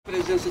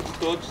presença de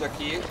todos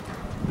aqui,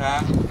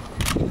 tá?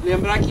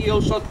 Lembrar que eu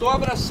só estou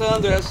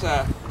abraçando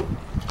essa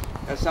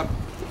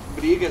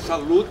briga, essa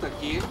luta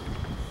aqui,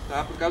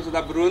 tá? Por causa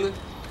da Bruna.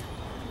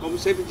 Como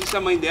sempre disse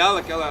a mãe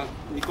dela, que ela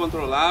me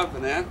controlava,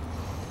 né?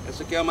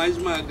 Essa aqui é mais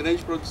uma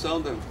grande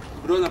produção da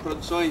Bruna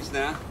Produções,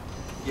 né?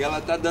 E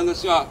ela tá dando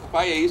assim, ó,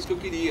 pai, é isso que eu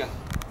queria.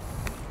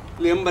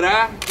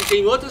 Lembrar que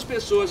tem outras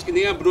pessoas que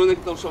nem a Bruna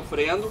que estão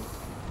sofrendo,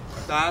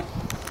 tá?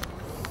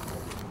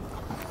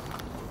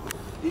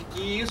 E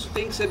que isso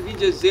tem que servir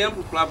de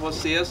exemplo para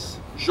vocês,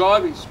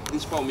 jovens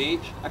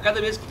principalmente, a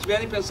cada vez que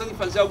estiverem pensando em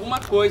fazer alguma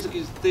coisa que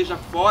esteja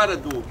fora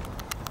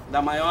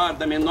da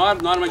menor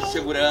norma de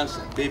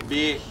segurança,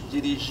 beber,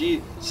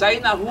 dirigir, sair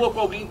na rua com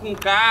alguém com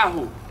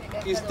carro,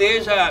 que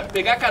esteja,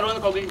 pegar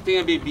carona com alguém que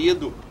tenha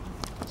bebido,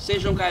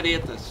 sejam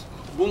caretas.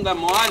 Bunda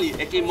mole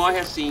é quem morre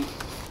assim,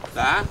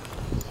 tá?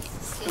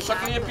 Eu só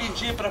queria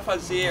pedir para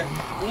fazer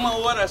uma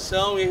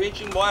oração e a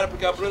gente ir embora,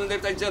 porque a Bruna deve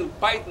estar dizendo,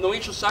 pai, não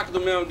enche o saco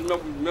dos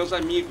meus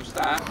amigos,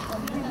 tá?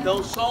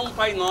 Então só um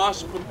Pai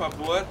Nosso, por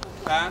favor,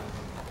 tá?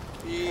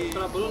 E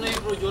para a Bruna e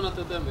para o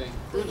Jonathan também.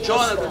 Para o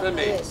Jonathan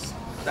também,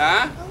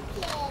 tá?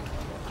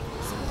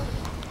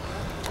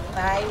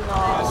 Pai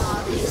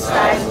nosso, que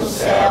estais no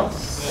céu,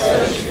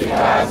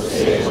 santificado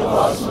seja o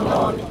vosso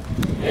nome.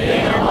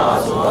 Venha a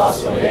nós o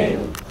vosso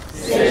reino.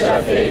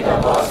 Seja feita a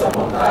vossa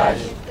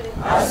vontade,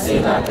 assim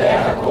na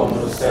terra como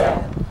no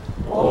céu.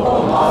 O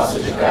pão nosso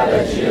de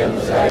cada dia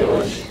nos dai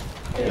hoje.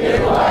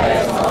 Perdoai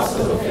as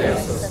nossas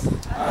ofensas,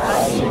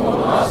 assim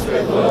como nós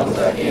perdoamos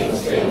a quem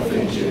nos tem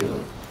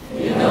ofendido.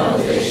 E não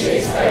nos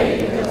deixeis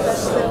cair em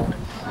tentação,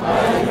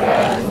 mas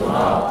livrai-nos do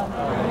mal.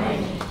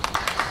 Amém.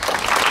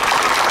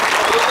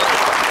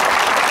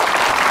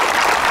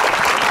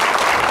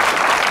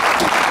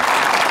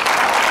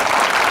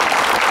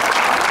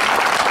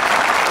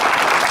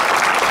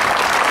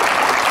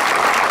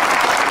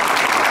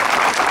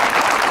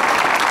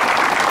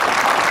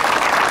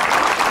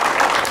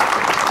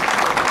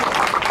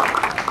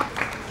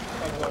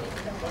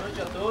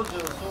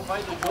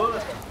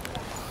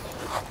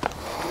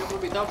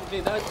 A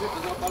oportunidade de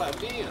fazer uma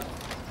palavrinha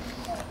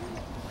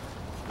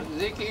para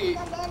dizer que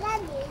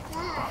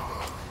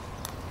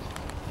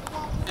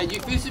é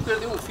difícil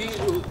perder um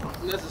filho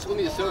nessas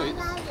condições.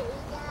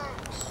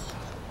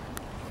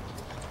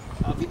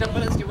 A vida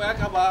parece que vai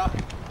acabar.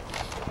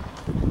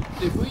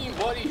 Eu fui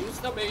embora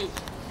injustamente.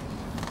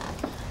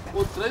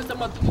 O trânsito está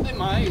matando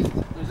demais.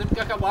 Nós temos que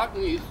acabar com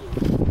isso.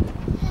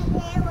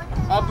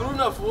 A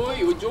Bruna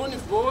foi, o Johnny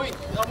foi,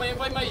 amanhã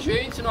vai mais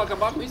gente. Se não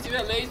acabar com isso,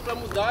 tiver leis para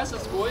mudar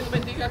essas coisas, vai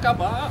ter que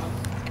acabar.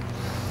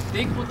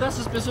 Tem que botar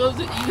essas pessoas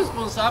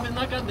irresponsáveis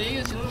na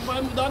cadeia, senão não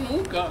vai mudar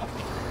nunca.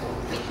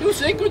 Eu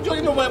sei que o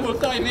Johnny não vai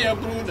votar e nem a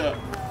Bruna.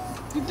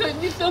 Então,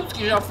 de tantos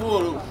que já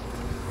foram.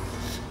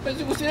 Mas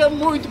eu gostaria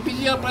muito de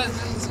pedir para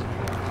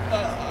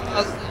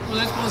os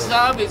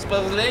responsáveis, para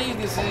as leis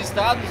desses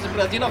estados, do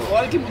Brasil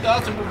afora, que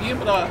mudassem um pouquinho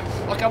para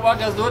acabar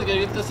com as dores que a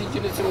gente está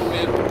sentindo nesse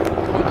momento.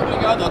 Muito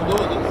obrigado a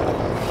todos.